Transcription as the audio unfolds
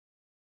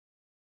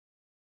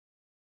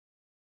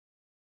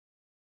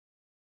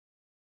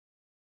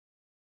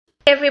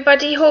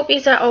Everybody, hope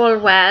yous are all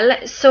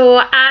well. So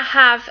I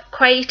have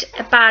quite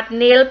a bad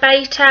nail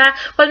biter.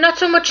 Well, not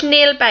so much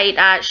nail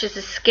biter, it's just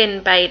a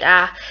skin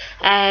biter.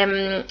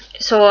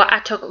 So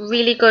I took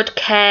really good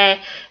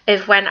care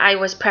of when I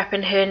was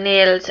prepping her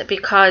nails,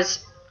 because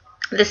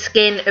the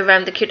skin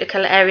around the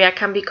cuticle area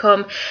can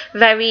become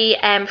very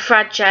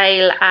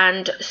fragile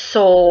and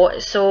sore.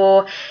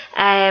 So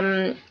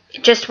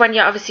just when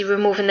you're obviously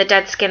removing the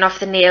dead skin off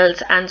the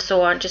nails and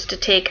so on, just to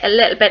take a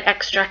little bit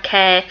extra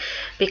care,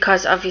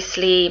 because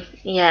obviously,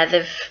 yeah,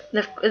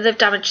 they've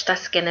damaged that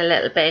skin a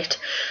little bit.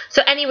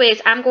 So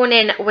anyways, I'm going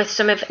in with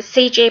some of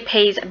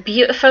CJP's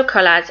beautiful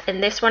colours,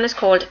 and this one is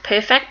called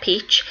Perfect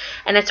Peach,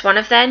 and it's one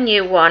of their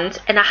new ones.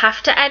 And I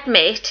have to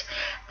admit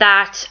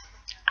that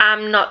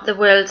I'm not the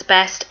world's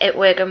best at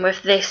working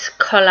with this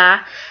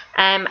colour.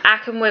 I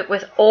can work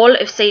with all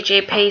of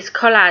CJP's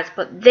colours,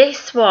 but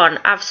this one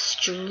I've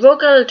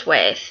struggled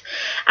with.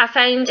 I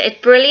find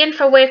it brilliant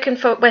for working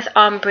with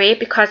ombre,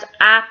 because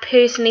I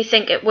personally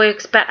think it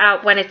works better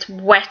when it's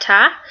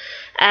wetter.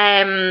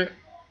 I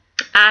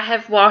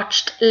have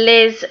watched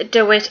Liz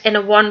do it in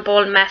a one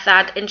ball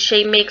method, and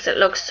she makes it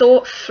look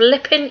so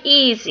flippin'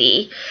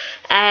 easy,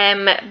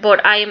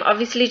 but I am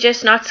obviously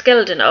just not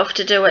skilled enough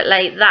to do it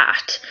like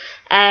that.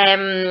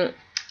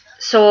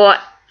 So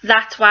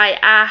that's why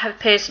I have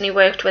personally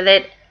worked with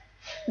it,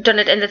 done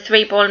it in the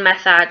 3-ball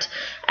method,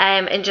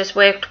 and just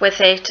worked with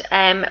it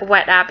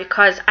wetter,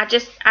 because I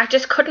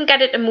just couldn't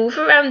get it to move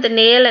around the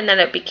nail, and then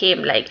it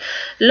became like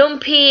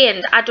lumpy.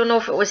 And I don't know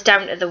if it was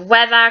down to the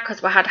weather,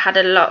 because we had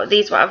a lot.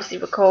 These were obviously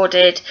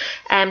recorded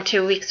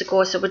 2 weeks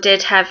ago, so we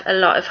did have a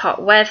lot of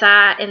hot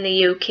weather in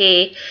the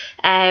UK.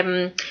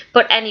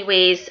 But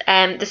anyways,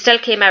 they still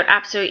came out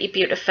absolutely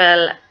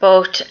beautiful.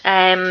 But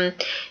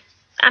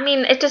I mean,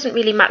 it doesn't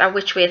really matter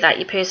which way that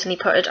you personally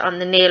put it on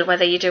the nail,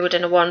 whether you do it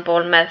in a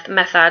 1-ball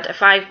method, a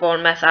 5-ball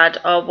method,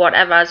 or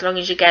whatever, as long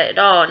as you get it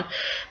on.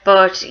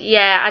 But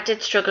yeah, I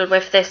did struggle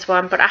with this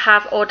one, but I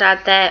have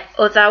ordered their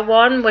other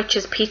one, which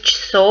is Peach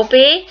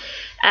Sorbet.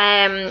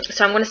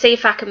 So I'm going to see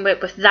if I can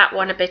work with that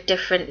one a bit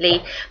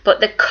differently. But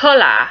the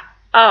colour,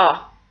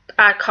 oh,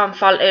 I can't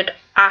fault it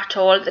at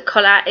all. The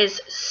colour is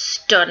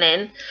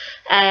stunning.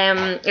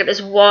 It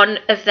is one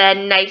of their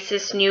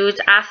nicest nudes.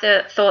 I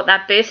thought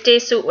that birthday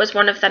suit was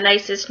one of the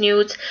nicest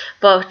nudes,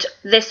 but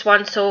this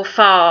one so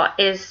far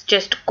is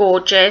just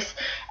gorgeous.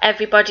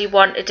 Everybody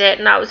wanted it,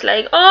 and I was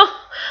like, oh,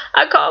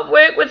 I can't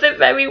work with it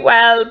very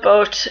well,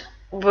 but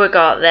we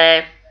got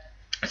there.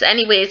 So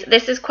anyways,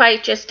 this is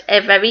quite just a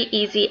very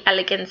easy,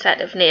 elegant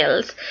set of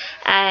nails.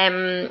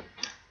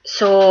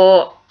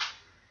 So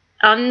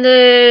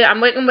I'm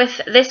working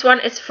with, this one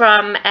is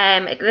from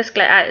this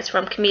glitter is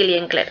from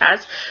Chameleon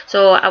Glitters,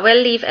 so I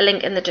will leave a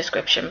link in the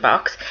description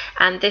box.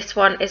 And this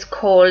one is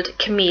called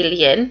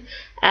Chameleon,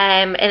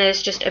 and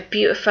it's just a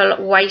beautiful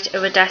white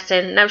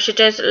iridescent. Now she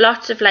does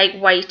lots of like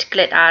white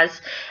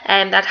glitters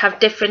that have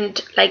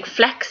different like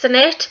flecks in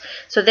it.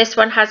 So this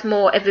one has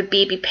more of a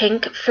baby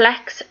pink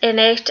flecks in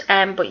it,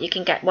 but you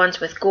can get ones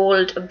with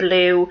gold,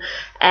 blue,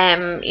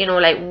 you know,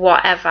 like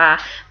whatever.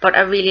 But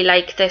I really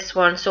like this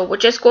one. So we're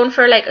just going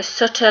for like a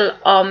subtle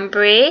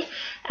ombre.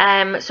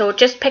 So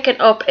just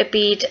picking up a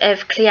bead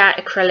of clear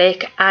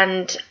acrylic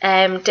and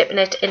dipping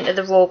it into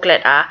the raw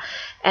glitter.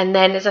 And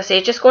then, as I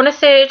say, just going a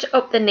third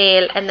up the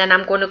nail, and then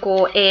I'm going to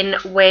go in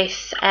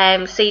with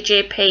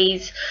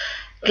CJP's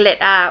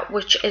glitter,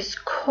 which is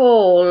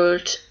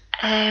called,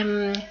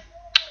 oh,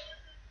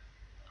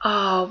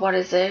 what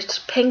is it?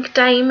 Pink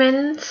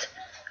Diamonds?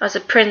 Or is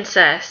it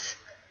Princess?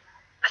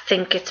 I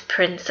think it's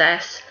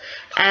Princess.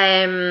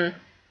 And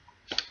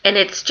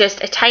it's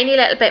just a tiny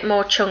little bit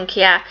more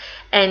chunkier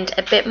and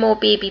a bit more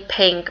baby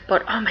pink,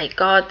 but oh my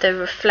god, the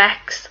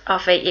reflex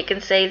of it, you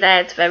can see there,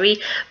 it's very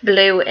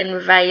blue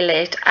and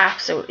violet,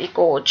 absolutely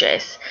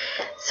gorgeous.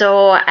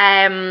 So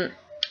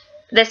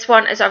this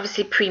one is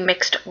obviously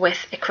pre-mixed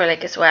with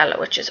acrylic as well,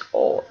 which is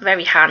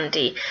very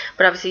handy.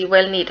 But obviously you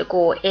will need to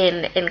go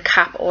in and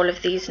cap all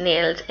of these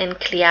nails in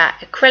clear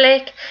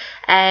acrylic.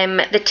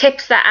 The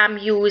tips that I'm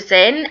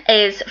using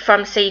is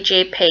from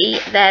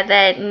CJP. They're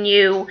their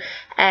new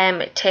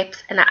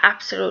tips, and I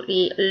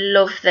absolutely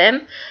love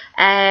them.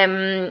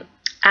 And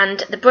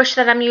the brush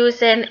that I'm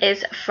using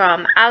is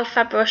from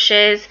Alpha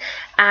Brushes,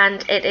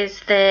 and it is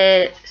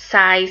the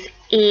size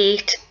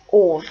 8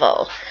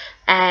 oval.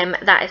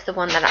 That is the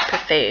one that I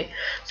prefer.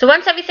 So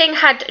once everything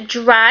had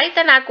dried,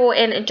 then I go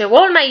in and do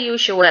all my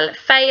usual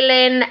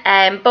filing,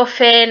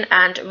 buffing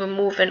and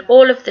removing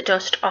all of the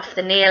dust off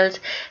the nails.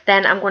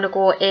 Then I'm going to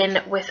go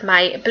in with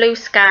my Blue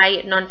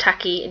Sky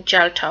non-tacky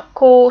gel top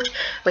coat,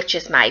 which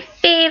is my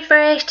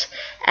favourite.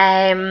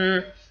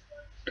 And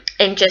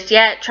just,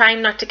 yeah,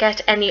 trying not to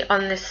get any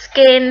on the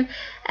skin.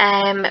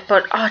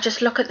 But oh,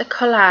 just look at the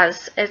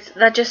colours,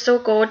 they're just so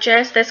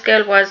gorgeous. This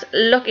girl was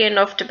lucky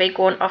enough to be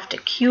going off to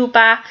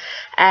Cuba,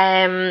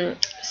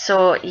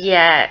 so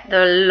yeah,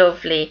 they're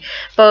lovely.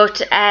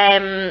 But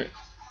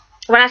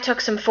when I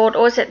took some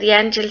photos at the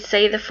end, you'll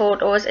see the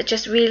photos, it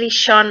just really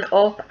shone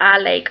up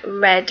our like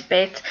red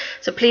bits.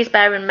 So please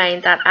bear in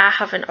mind that I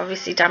haven't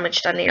obviously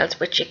damaged her nails,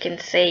 which you can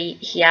see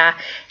here.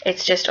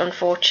 It's just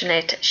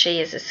unfortunate she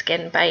is a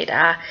skin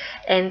biter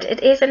and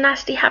it is a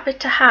nasty habit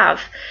to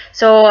have.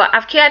 So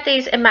I've cured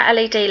these in my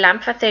LED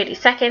lamp for 30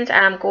 seconds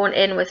and I'm going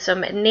in with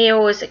some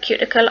Neo's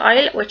cuticle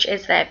oil, which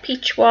is their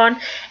peach one,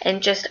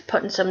 and just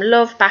putting some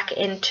love back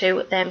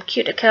into them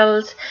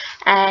cuticles.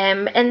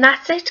 And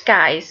that's it,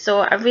 guys.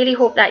 So I really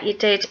hope that you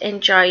did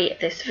enjoy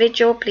this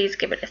video. Please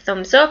give it a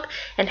thumbs up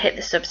and hit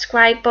the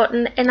subscribe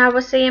button, and I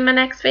will see you in my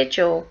next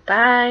video.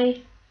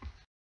 Bye.